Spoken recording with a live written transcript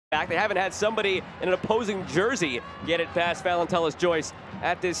They haven't had somebody in an opposing jersey get it past Valentella's Joyce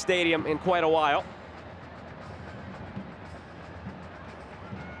at this stadium in quite a while.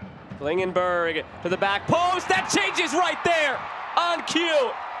 Klingenberg to the back post. That changes right there on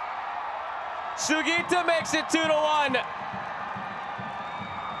cue. Sugita makes it 2-1.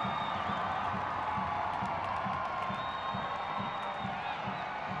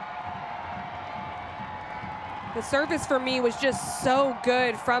 The service for me was just so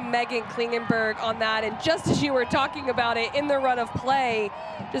good from Megan Klingenberg on that, and just as you were talking about it in the run of play,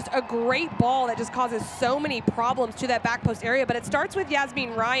 just a great ball that just causes so many problems to that back post area. But it starts with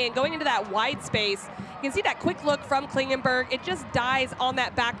Yasmin Ryan going into that wide space. You can see that quick look from Klingenberg. It just dies on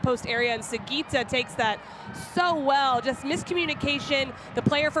that back post area, and Sugita takes that so well. Just miscommunication, the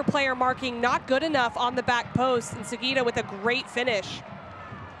player for player marking not good enough on the back post, and Sugita with a great finish.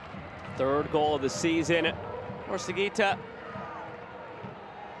 Third goal of the season for Sugita.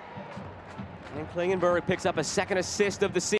 And Klingenberg picks up a second assist of the season.